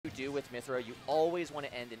do with Mythra, you always want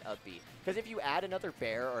to end in up B. Because if you add another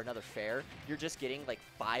bear or another fair, you're just getting like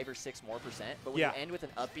 5 or 6 more percent. But when you end with an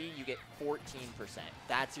up B, you get 14%.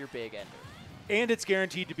 That's your big ender. And it's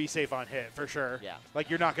guaranteed to be safe on hit, for sure. Yeah. Like,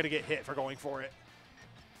 you're not going to get hit for going for it.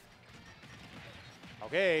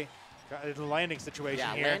 Okay. Got the landing situation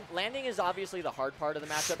here. Landing is obviously the hard part of the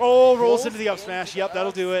matchup. Oh, rolls into the up smash. Yep,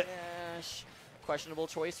 that'll do it. Smash. Questionable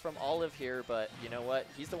choice from Olive here, but you know what?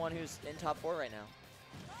 He's the one who's in top 4 right now.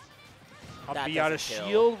 Up B out of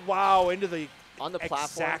shield. Wow, into the on the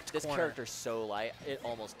platform. This corner. character's so light. It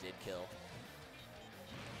almost did kill.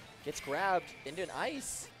 Gets grabbed into an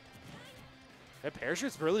ice. That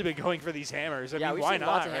Parachute's really been going for these hammers. I mean, why not,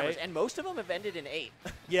 lots of hammers, right? and most of them have ended in 8.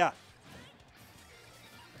 Yeah.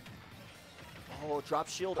 Oh, drop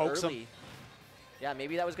shield Pokes early. him. Yeah,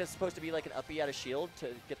 maybe that was supposed to be like an up B out of shield to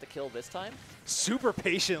get the kill this time. Super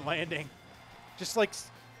patient landing. Just like,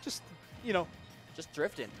 you know. Just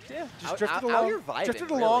drifting. Yeah, just drifted along. You're vibing, drifted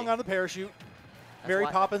really. along on the parachute. Mary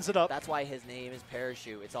Poppins it up. That's why his name is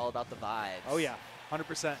Parachute. It's all about the vibes. Oh, yeah,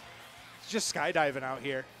 100%. It's just skydiving out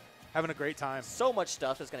here. Having a great time. So much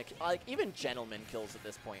stuff is going to, like, even Gentleman kills at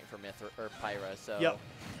this point for Mythra or Pyra, so. Yep.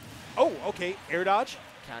 Oh, okay. Air dodge.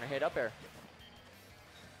 Counter hit up air.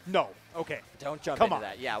 No. Okay. Don't jump into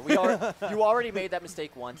that. Yeah, you already made that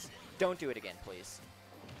mistake once. Don't do it again, please.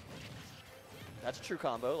 That's a true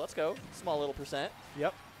combo. Let's go. Small little percent.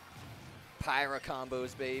 Yep. Pyra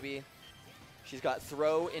combos, baby. She's got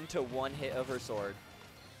throw into 1 hit of her sword.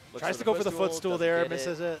 Tries to go for the footstool there.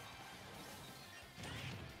 Misses it.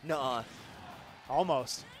 Nuh-uh.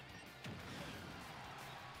 Almost.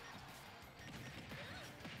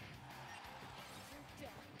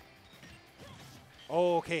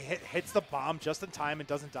 Oh, okay. Hits the bomb just in time and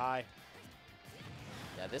doesn't die.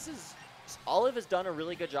 Yeah, this is... Olive has done a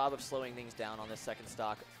really good job of slowing things down on this second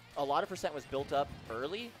stock. A lot of percent was built up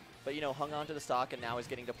early, but, you know, hung on to the stock and now is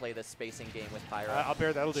getting to play this spacing game with Pyra. Up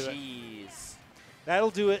air, that'll do it. Jeez.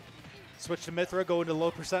 That'll do it. Switch to Mythra, go into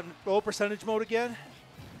low percentage mode again.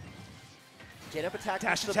 Get up attack.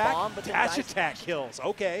 Dash the attack. Bomb, but Dash attack kills.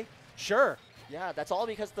 Okay, sure. Yeah, that's all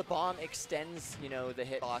because the bomb extends, you know, the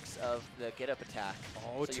hitbox of the get up attack.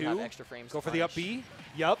 Oh, so you have extra frames. Go for the up B.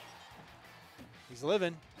 Yup. He's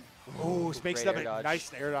living. Ooh, makes it up a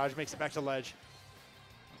nice air dodge. Makes it back to ledge.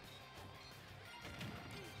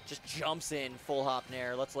 Just jumps in, full hop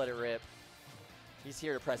nair. Let's let it rip. He's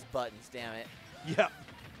here to press buttons, damn it. Yep.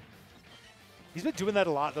 He's been doing that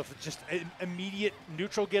a lot, though. Just immediate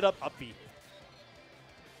neutral get up B.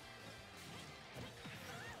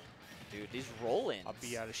 Dude, these roll-ins. Up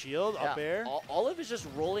B out of shield, up air. Olive is just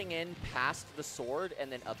rolling in past the sword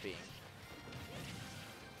and then up B.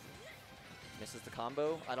 Misses the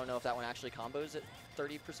combo. I don't know if that one actually combos at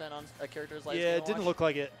 30% on a character's life. Yeah, it didn't look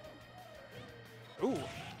like it. Ooh,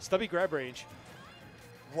 stubby grab range.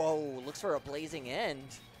 Whoa, looks for a blazing end.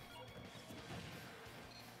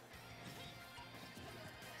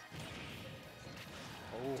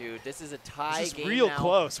 Oh. Dude, this is a tie game. This is real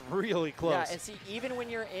close, really close. Yeah, and see, even when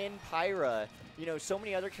you're in Pyra, you know, so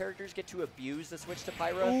many other characters get to abuse the switch to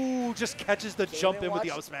Pyra. Ooh, just catches the jump in with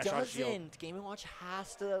the up smash on shield. Game & Watch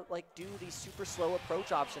has to, like, do these super slow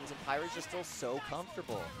approach options, and Pyra's just still so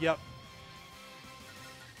comfortable. Yep.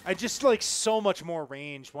 I just like so much more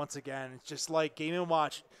range once again. It's just like Game &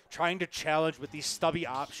 Watch trying to challenge with these stubby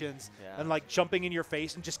options and like jumping in your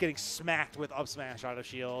face and just getting smacked with up smash out of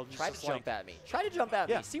shield. Try to jump at me. Try to jump at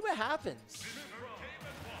me. See what happens.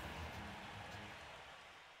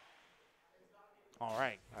 All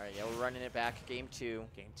right. All right, yeah, we're running it back. Game 2.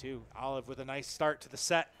 Game 2. Olive with a nice start to the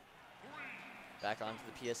set. Back onto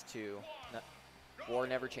the PS2. No, war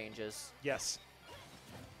never changes. Yes.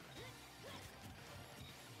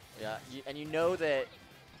 Yeah, and you know that,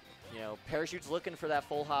 you know, Parachute's looking for that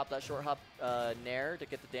full hop, that short hop nair to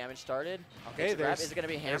get the damage started. Okay, is it going to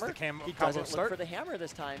be a hammer? He doesn't look for the hammer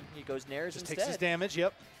this time. He goes nairs instead. Takes his damage,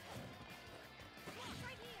 yep.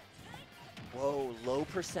 Whoa, low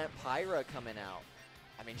percent Pyra coming out.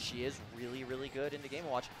 I mean, she is really, really good in the Game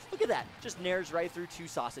 & Watch. Look at that. Just nairs right through 2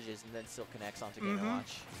 sausages and then still connects onto Game &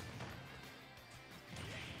 Watch.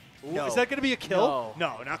 Ooh, no. Is that going to be a kill?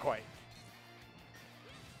 No, not quite.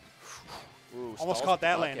 Ooh, almost caught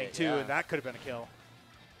that landing, too, and that could have been a kill.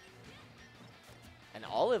 And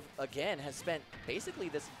Olive, again, has spent basically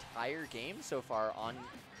this entire game so far on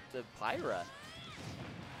the Pyra.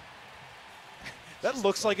 That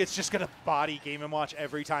looks like it's just going to body Game & Watch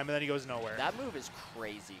every time, and then he goes nowhere. That move is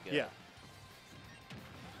crazy good. Yeah.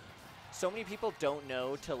 So many people don't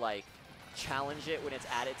know to, like, challenge it when it's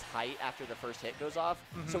at its height after the first hit goes off.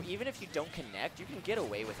 So even if you don't connect, you can get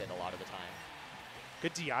away with it a lot of the time.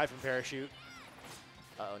 Good DI from Parachute.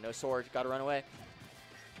 Uh-oh, no sword. Got to run away.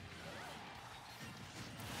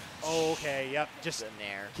 Oh, okay, yep. Just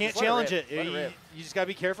Nair. can't Just challenge it. it. You just got to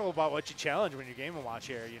be careful about what you challenge when you Game & Watch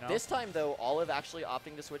here, you know? This time, though, Olive actually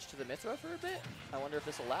opting to switch to the Mythra for a bit. I wonder if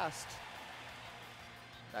this will last.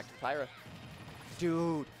 Back to Pyra.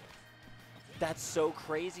 Dude. That's so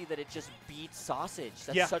crazy that it just beats Sausage.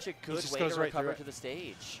 That's such a good way to recover to the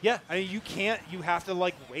stage. Yeah, I mean, you have to,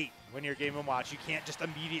 like, wait when you're Game & Watch. You can't just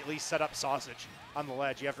immediately set up Sausage on the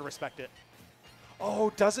ledge. You have to respect it.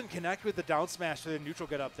 Oh, doesn't connect with the down smash to the neutral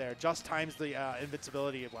get up there. Just times the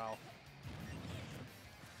invincibility well.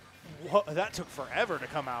 Whoa, that took forever to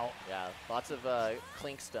come out. Yeah, lots of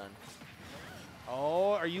clink stun.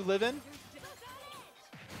 Oh, are you living?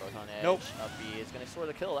 Both on edge. Nope. Up B is going to score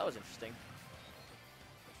the kill. That was interesting.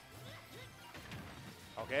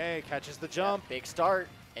 Okay, catches the jump. Yeah, big start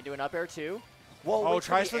into an up air too. Whoa! Oh,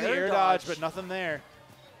 tries for the air dodge, but nothing there.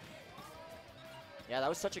 Yeah, that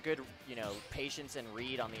was such a good, patience and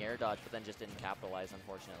read on the air dodge, but then just didn't capitalize,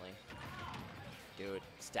 unfortunately. Dude,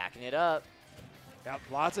 stacking it up. Yep,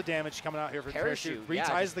 lots of damage coming out here for Parachute.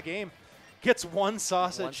 Reties the game. Gets one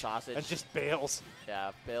sausage. One sausage. And just bails.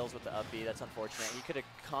 Yeah, bails with the up B. That's unfortunate. He could have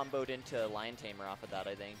comboed into Lion Tamer off of that,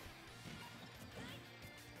 I think.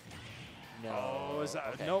 No. Oh, is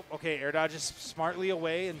that, okay. Nope. Okay, air dodges smartly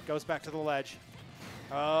away and goes back to the ledge.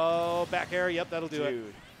 Oh, back air. Yep, that'll do it.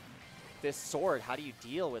 Dude. This sword, how do you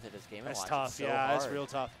deal with it as Game & Watch? That's tough. It's so yeah, hard. that's real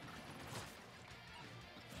tough.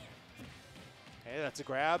 Okay, that's a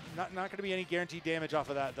grab. Not going to be any guaranteed damage off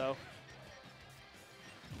of that, though.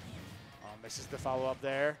 Oh, misses the follow-up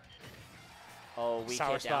there. Oh, weak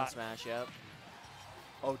Sour hit down spot. smash, yep.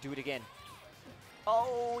 Oh, do it again.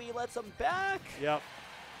 Oh, he lets him back. Yep.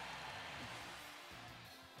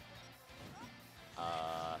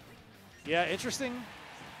 Yeah, interesting.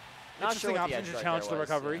 Not Interesting sure what the option edge to guard challenge there the was,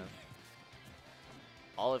 recovery. yeah.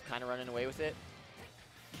 Olive kind of running away with it.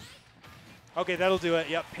 Okay, that'll do it.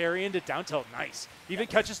 Yep, parry into down tilt. Nice. Even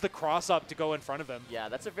catches the cross up to go in front of him. Yeah,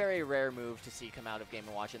 that's a very rare move to see come out of Game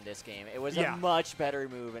 & Watch in this game. It was a much better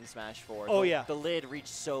move in Smash 4. Oh, yeah. The lid reached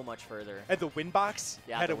so much further. And the win box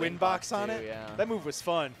had a win box on it. Yeah. That move was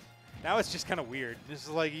fun. Now it's just kind of weird. This is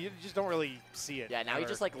like, you just don't really see it. Yeah, now ever. he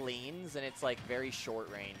just like leans and it's like very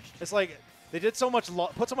short ranged. It's like they did so much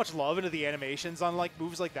put so much love into the animations on like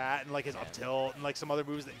moves like that and like his up tilt and like some other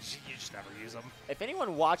moves that you just never use them. If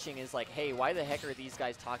anyone watching is like, hey, why the heck are these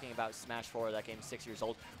guys talking about Smash 4? That game's 6 years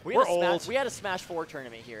old. We're old. We had a Smash 4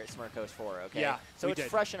 tournament here at Smirk 4, okay? Yeah, so we it's did.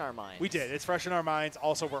 fresh in our minds. We did. It's fresh in our minds.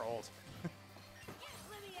 Also, we're old.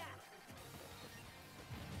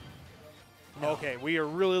 Okay, we are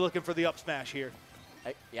really looking for the up smash here.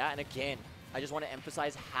 Yeah, and again, I just want to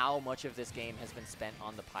emphasize how much of this game has been spent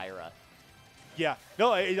on the Pyra. Yeah,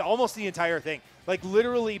 no, almost the entire thing. Like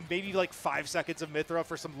literally maybe like 5 seconds of Mythra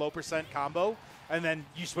for some low percent combo, and then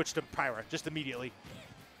you switch to Pyra just immediately.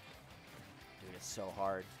 Dude, it's so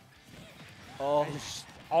hard. Oh, just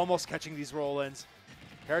almost catching these roll-ins.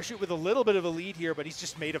 Parachute with a little bit of a lead here, but he's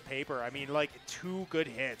just made of paper. I mean, like 2 good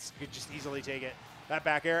hits could just easily take it. That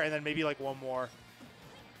back air, and then maybe like 1 more.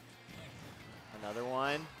 Another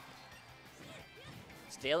one.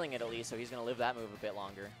 Staling it at least, so he's going to live that move a bit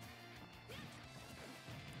longer.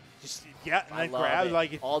 Just, yeah, and I then love grab, it.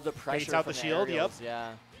 like, all the pressure out from the shield, aerials,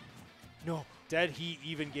 yeah. No, dead heat,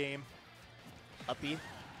 even game. Up B.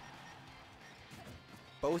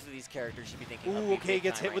 Both of these characters should be thinking Ooh, okay,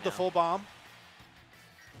 gets hit with the full bomb.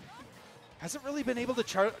 Hasn't really been able to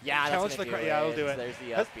challenge the Yeah, it'll do it. There's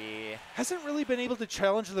the up B. Hasn't really been able to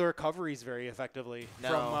challenge the recoveries very effectively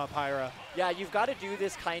from Pyra. Yeah, you've got to do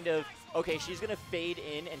this kind of, okay, she's going to fade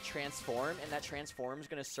in and transform, and that transform is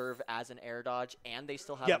going to serve as an air dodge, and they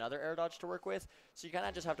still have another air dodge to work with. So you kind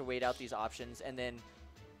of just have to wait out these options, and then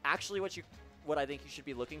actually what I think you should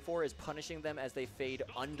be looking for is punishing them as they fade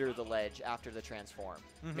under the ledge after the transform.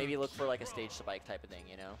 Maybe look for like a stage spike type of thing,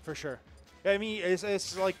 you know? For sure. I mean,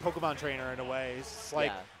 it's like Pokemon Trainer in a way. It's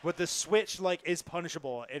like with the switch, like is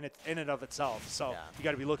punishable in and of itself. So you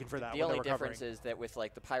got to be looking for that. The only difference is that with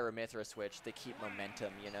like the Pyra Mythra switch, they keep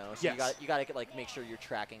momentum, you know. So you got to like make sure you're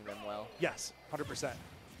tracking them well. Yes, 100%.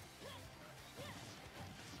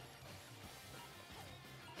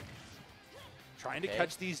 Trying to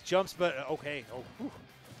catch these jumps, but okay. Oh, whew.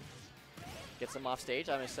 Gets them off stage.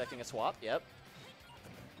 I'm expecting a swap. Yep.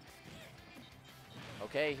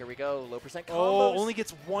 Okay, here we go. Low percent combos. Oh, only gets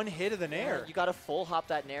 1 hit of the nair. Yeah, you got to full hop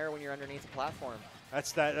that nair when you're underneath the platform.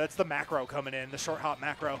 That's the macro coming in, the short hop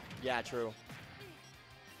macro. Yeah, true.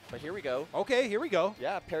 But here we go. Okay, here we go.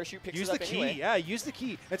 Yeah, parachute picks use it up the key. anyway. Yeah, use the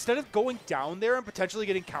key. Instead of going down there and potentially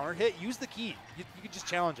getting counter hit, use the key. You can just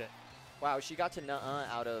challenge it. Wow, she got to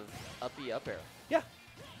out of up B up air. Yeah,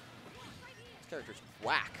 character's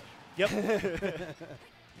whack. Yep.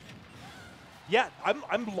 Yeah,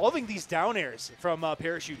 I'm loving these down airs from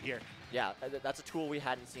Parachute here. Yeah, that's a tool we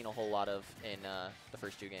hadn't seen a whole lot of in the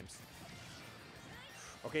first 2 games.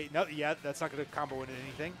 Okay, no, yeah, that's not going to combo into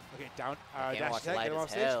anything. Okay, down, dash attack, get him off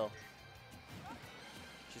stage. Hell.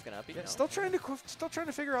 She's gonna up you. Yeah, no. still trying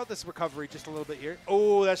to figure out this recovery just a little bit here.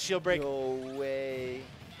 Oh, that's shield break. No way.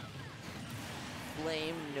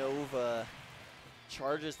 Flame Nova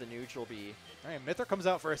charges the neutral B. All right, Mythra comes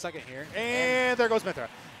out for a second here, and there goes Mythra.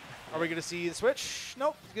 Are we going to see the switch?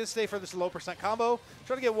 Nope. Going to stay for this low percent combo.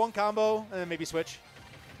 Try to get 1 combo, and then maybe switch.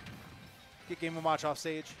 Get Game & Watch off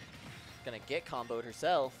stage. Gonna get comboed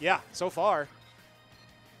herself. Yeah, so far.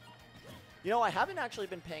 You know, I haven't actually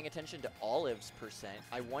been paying attention to Olive's percent.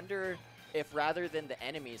 I wonder if rather than the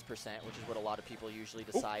enemy's percent, which is what a lot of people usually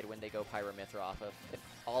decide when they go Pyra Mythra off of, if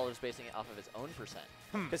Olive's basing it off of his own percent.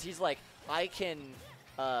 Because he's like, I can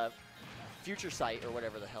future sight, or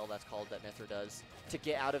whatever the hell that's called that Mythra does, to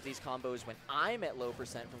get out of these combos when I'm at low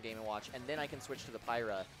percent from Game & Watch, and then I can switch to the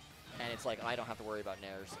Pyra, and it's like I don't have to worry about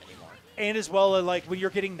nairs anymore. And as well, like when you're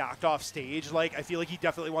getting knocked off stage, like I feel like he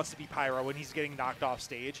definitely wants to be Pyra when he's getting knocked off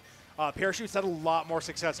stage. Parachute's had a lot more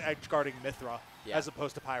success edge guarding Mythra as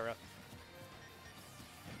opposed to Pyra.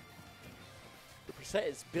 The percent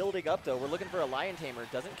is building up though. We're looking for a Lion Tamer.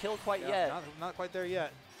 Doesn't kill quite yet. Not quite there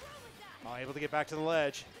yet. Able to get back to the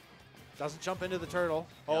ledge. Doesn't jump into the turtle.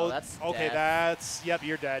 No, that's okay. death. That's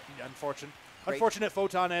you're dead. Unfortunate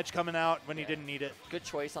photon edge coming out when he didn't need it. Good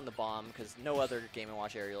choice on the bomb because no other Game &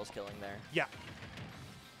 Watch aerial is killing there. Yeah.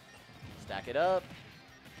 Stack it up.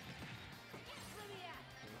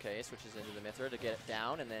 Okay, switches into the Mythra to get it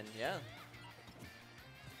down, and then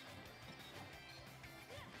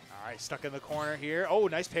All right, stuck in the corner here. Oh,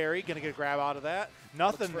 nice parry. Gonna get a grab out of that.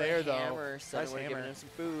 Nothing there though. Hammer, so nice hammer. Giving him some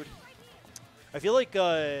food. I feel like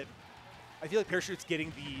Parachute's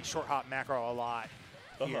getting the short hop macro a lot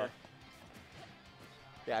here.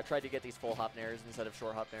 Yeah, I tried to get these full hop nairs instead of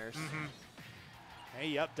short hop nairs. Hey,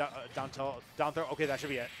 yep, down throw. Okay, that should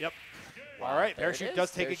be it. Yep. Wow, all right, Parachute does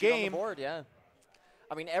take a game. On the board, yeah.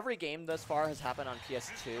 I mean, every game thus far has happened on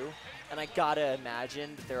PS2, and I gotta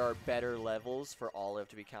imagine that there are better levels for Olive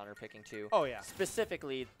to be counter-picking to. Oh, yeah.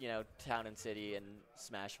 Specifically, Town and City and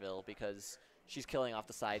Smashville, because she's killing off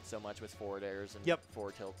the side so much with forward airs and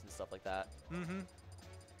forward tilts and stuff like that.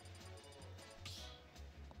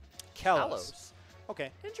 Kalos.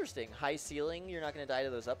 Okay. Interesting. High ceiling. You're not going to die to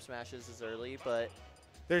those up smashes as early, but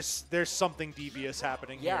there's something devious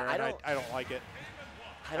happening here, and I don't like it.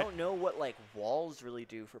 I don't know what walls really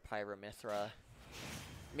do for Pyra Mythra.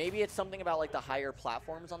 Maybe it's something about the higher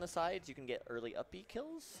platforms on the sides. You can get early up B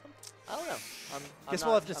kills. I don't know. I'm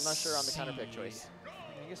not sure on the counter pick choice.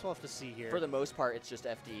 I guess we'll have to see here. For the most part, it's just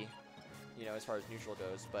FD, as far as neutral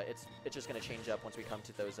goes. But it's just going to change up once we come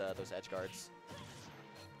to those edge guards.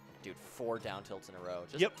 Dude, 4 down tilts in a row.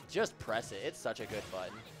 Just press it. It's such a good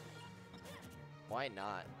button. Why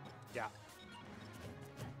not? Yeah.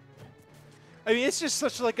 I mean, it's just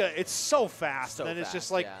such it's so fast. And then it's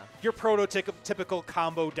just your prototypical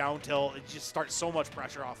combo down tilt. It just starts so much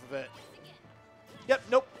pressure off of it. Yep,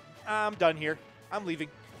 nope. I'm done here. I'm leaving.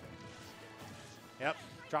 Yep.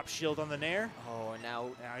 Drop shield on the nair. Oh, and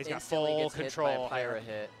now he's got full control. Hit by a Pyra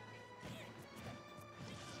hit.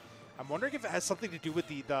 I'm wondering if it has something to do with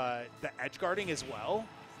the edge guarding as well.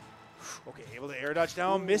 Okay, able to air dodge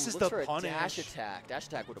down, misses the punish. Dash attack. Dash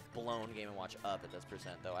attack would have blown Game & Watch up at this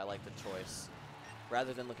percent, though. I like the choice.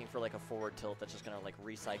 Rather than looking for a forward tilt that's just going to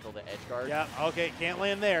recycle the edge guard. Yeah, okay, can't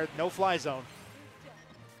land there. No fly zone.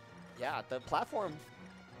 Yeah, the platform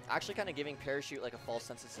actually kind of giving Parachute a false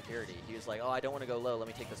sense of security. He was like, oh, I don't want to go low. Let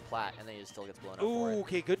me take this plat, and then he just still gets blown up for it.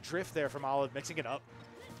 Okay, good drift there from Olive, mixing it up.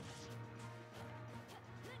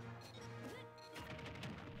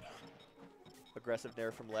 Aggressive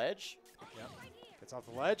nair from ledge. Yep. Gets off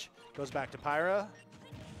the ledge. Goes back to Pyra.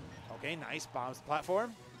 Okay, nice. Bombs the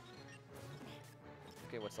platform.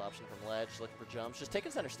 Okay, what's the option from ledge? Looking for jumps. Just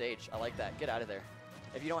taking center stage. I like that. Get out of there.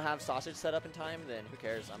 If you don't have sausage set up in time, then who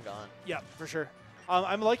cares? I'm gone. Yeah, for sure.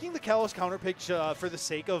 I'm liking the Kalos counter pick for the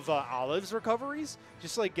sake of Olive's recoveries.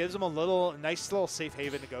 Just gives him a nice little safe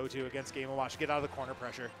haven to go to against Game & Watch. Get out of the corner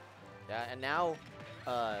pressure. Yeah, and now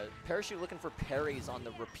Parachute looking for parries on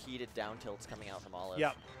the repeated down tilts coming out from Olive.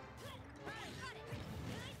 Yep.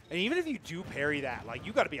 And even if you do parry that,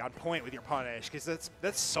 you got to be on point with your punish because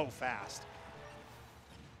that's so fast.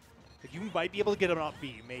 You might be able to get him up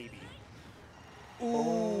B, maybe.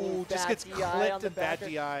 Ooh, just gets clipped and bad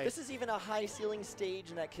DI. This is even a high ceiling stage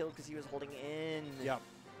in that kill because he was holding in. Yep.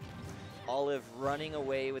 Olive running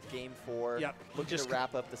away with game 4. Yep. Looking to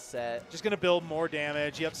wrap up the set. Just going to build more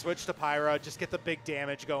damage. Yep, switch to Pyra. Just get the big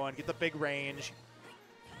damage going. Get the big range.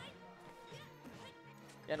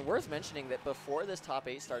 And worth mentioning that before this top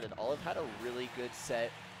 8 started, Olive had a really good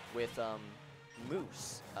set with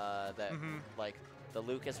Moose. Like the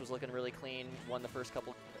Lucas was looking really clean. Won the first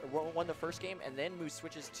game, and then Moose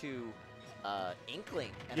switches to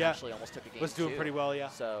Inkling and actually almost took a game. Was doing pretty well, yeah.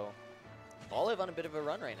 So Olive on a bit of a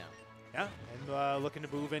run right now. Yeah, and looking to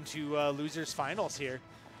move into losers finals here.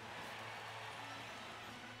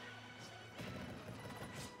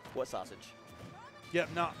 What sausage? Yep,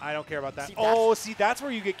 no, I don't care about that. See, see, that's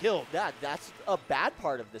where you get killed. That's a bad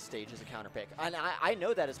part of this stage as a counter pick. And I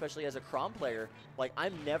know that, especially as a Chrom player. Like,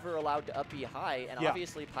 I'm never allowed to up B high, and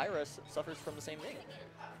obviously Pyra suffers from the same thing.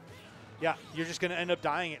 Yeah, you're just going to end up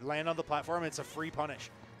dying. It land on the platform. It's a free punish.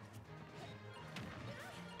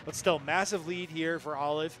 But still, massive lead here for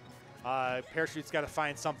Olive. Parachute's got to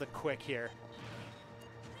find something quick here.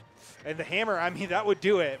 And the hammer, I mean, that would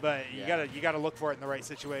do it, but you gotta look for it in the right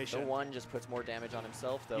situation. The one just puts more damage on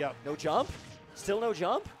himself, though. Yep. No jump? Still no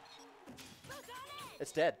jump?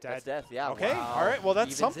 It's dead. That's death, yeah. Okay, wow. All right, well,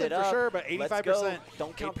 that's Evens something for sure, but 85%. Let's go.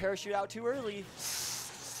 Don't count Parachute out too early.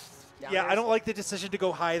 Yeah, I don't like the decision to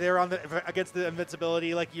go high there on against the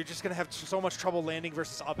invincibility. Like, you're just going to have so much trouble landing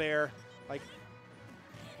versus up air. Like,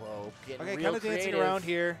 whoa, okay, kind of dancing around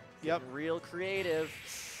here. Yep. Real creative.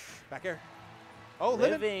 Back air. Oh,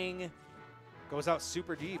 living. Goes out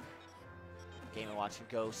super deep. Game & Watch him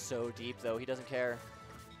go so deep, though. He doesn't care.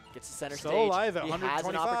 Gets to center Still stage. alive at he 125. has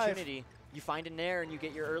an opportunity. You find a nair, and you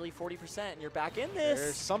get your early 40%, and you're back in this.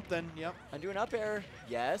 There's something, yep. Undo an up air.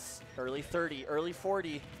 Yes. Early 30, early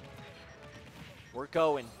 40. We're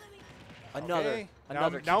going. Another. Okay.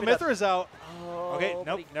 Another. Now Mythra's out. Oh, okay,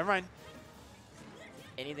 nope, never mind.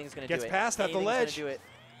 Anything's going to do it. Gets past at the ledge. Do it.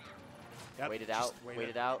 Yep, wait it out. Wait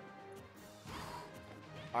it out.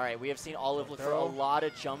 All right, we have seen Olive look for a Throw. lot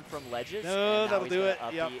of jump from ledges. No, and that'll do it.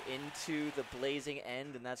 Up Yep. into the blazing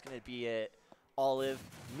end, and that's going to be it. Olive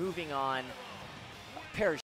moving on. Parachute.